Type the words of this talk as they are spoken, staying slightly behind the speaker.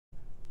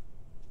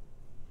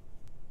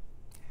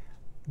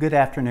Good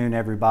afternoon,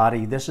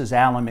 everybody. This is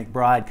Alan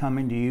McBride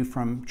coming to you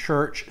from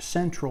Church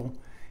Central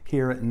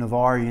here at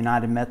Navarre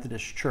United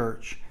Methodist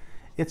Church.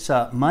 It's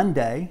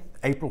Monday,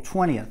 April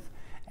 20th,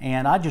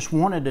 and I just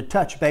wanted to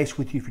touch base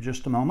with you for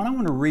just a moment. I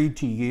want to read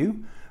to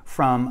you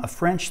from a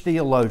French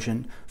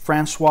theologian,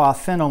 Francois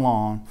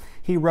Fenelon.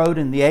 He wrote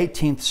in the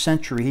 18th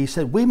century, he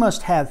said, "We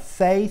must have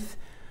faith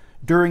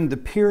during the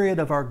period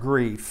of our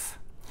grief.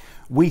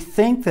 We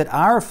think that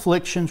our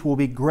afflictions will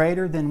be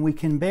greater than we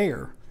can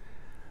bear,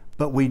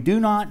 but we do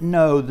not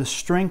know the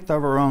strength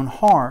of our own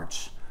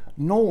hearts,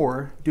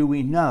 nor do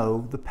we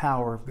know the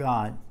power of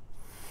God."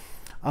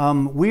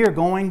 We are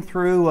going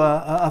through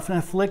an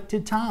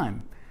afflicted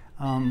time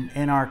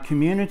in our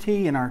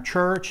community, in our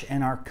church,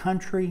 in our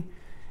country,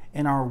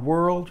 in our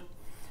world.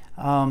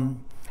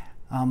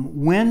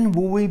 When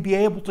will we be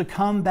able to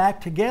come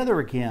back together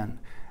again?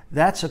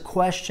 That's a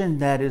question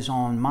that is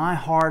on my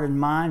heart and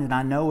mind, and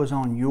I know is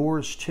on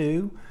yours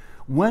too.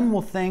 When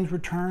will things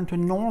return to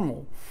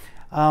normal?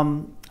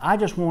 I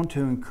just want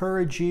to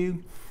encourage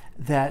you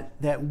that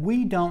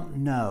we don't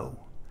know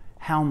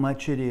how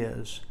much it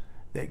is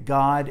that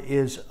God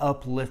is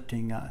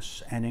uplifting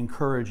us and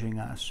encouraging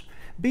us.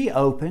 Be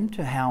open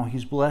to how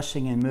He's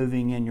blessing and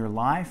moving in your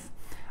life.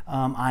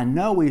 I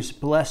know He's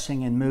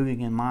blessing and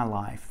moving in my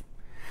life.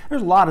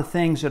 There's a lot of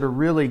things that are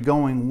really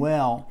going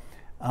well,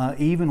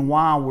 even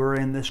while we're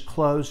in this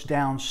closed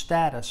down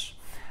status.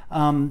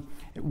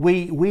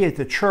 We at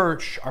the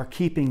church are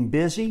keeping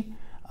busy.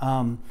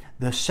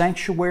 The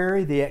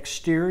sanctuary, the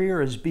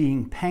exterior is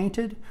being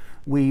painted.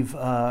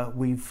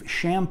 We've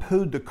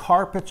shampooed the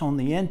carpets on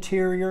the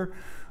interior.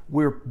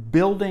 We're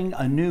building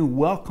a new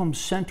welcome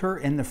center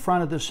in the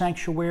front of the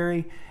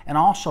sanctuary and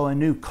also a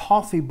new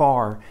coffee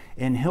bar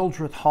in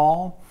Hildreth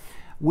Hall.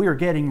 We are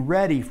getting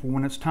ready for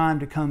when it's time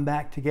to come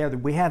back together.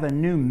 We have a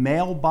new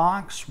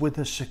mailbox with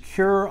a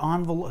secure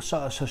envelope,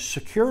 a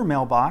secure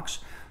mailbox,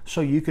 so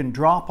you can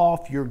drop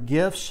off your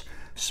gifts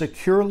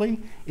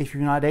securely if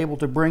you're not able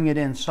to bring it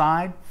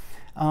inside.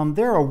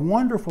 There are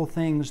wonderful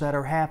things that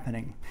are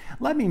happening.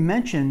 Let me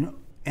mention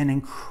an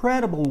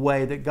incredible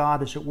way that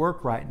God is at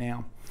work right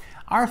now.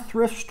 Our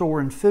thrift store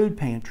and food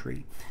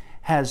pantry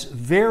has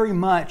very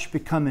much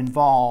become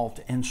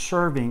involved in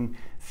serving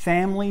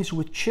families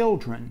with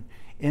children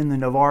in the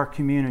Navarre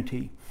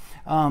community.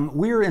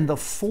 We're in the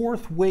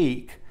 4th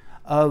week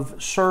of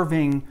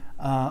serving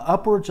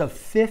upwards of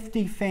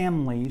 50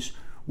 families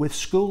with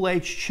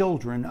school-aged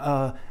children.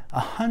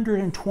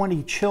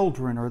 120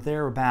 children or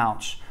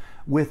thereabouts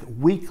with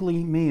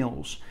weekly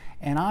meals.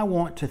 And I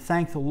want to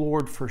thank the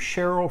Lord for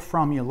Cheryl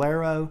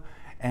Fromulero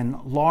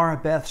and Laura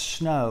Beth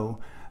Snow,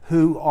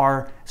 who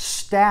are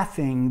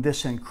staffing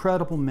this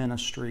incredible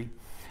ministry.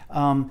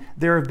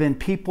 There have been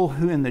people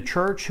who in the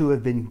church who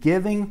have been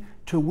giving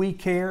to We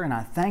Care, and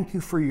I thank you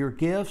for your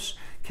gifts.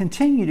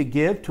 Continue to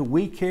give to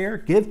We Care,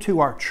 give to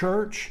our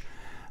church,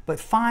 but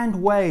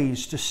find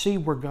ways to see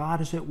where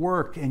God is at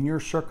work in your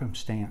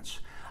circumstance.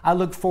 I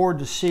look forward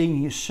to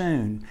seeing you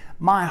soon.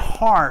 My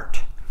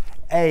heart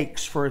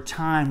aches for a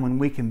time when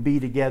we can be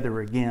together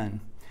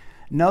again.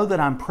 Know that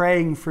I'm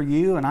praying for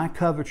you, and I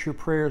covet your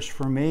prayers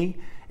for me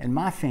and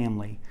my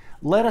family.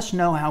 Let us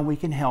know how we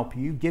can help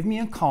you. Give me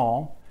a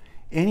call.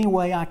 Any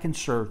way I can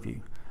serve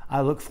you.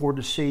 I look forward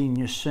to seeing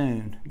you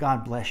soon.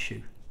 God bless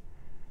you.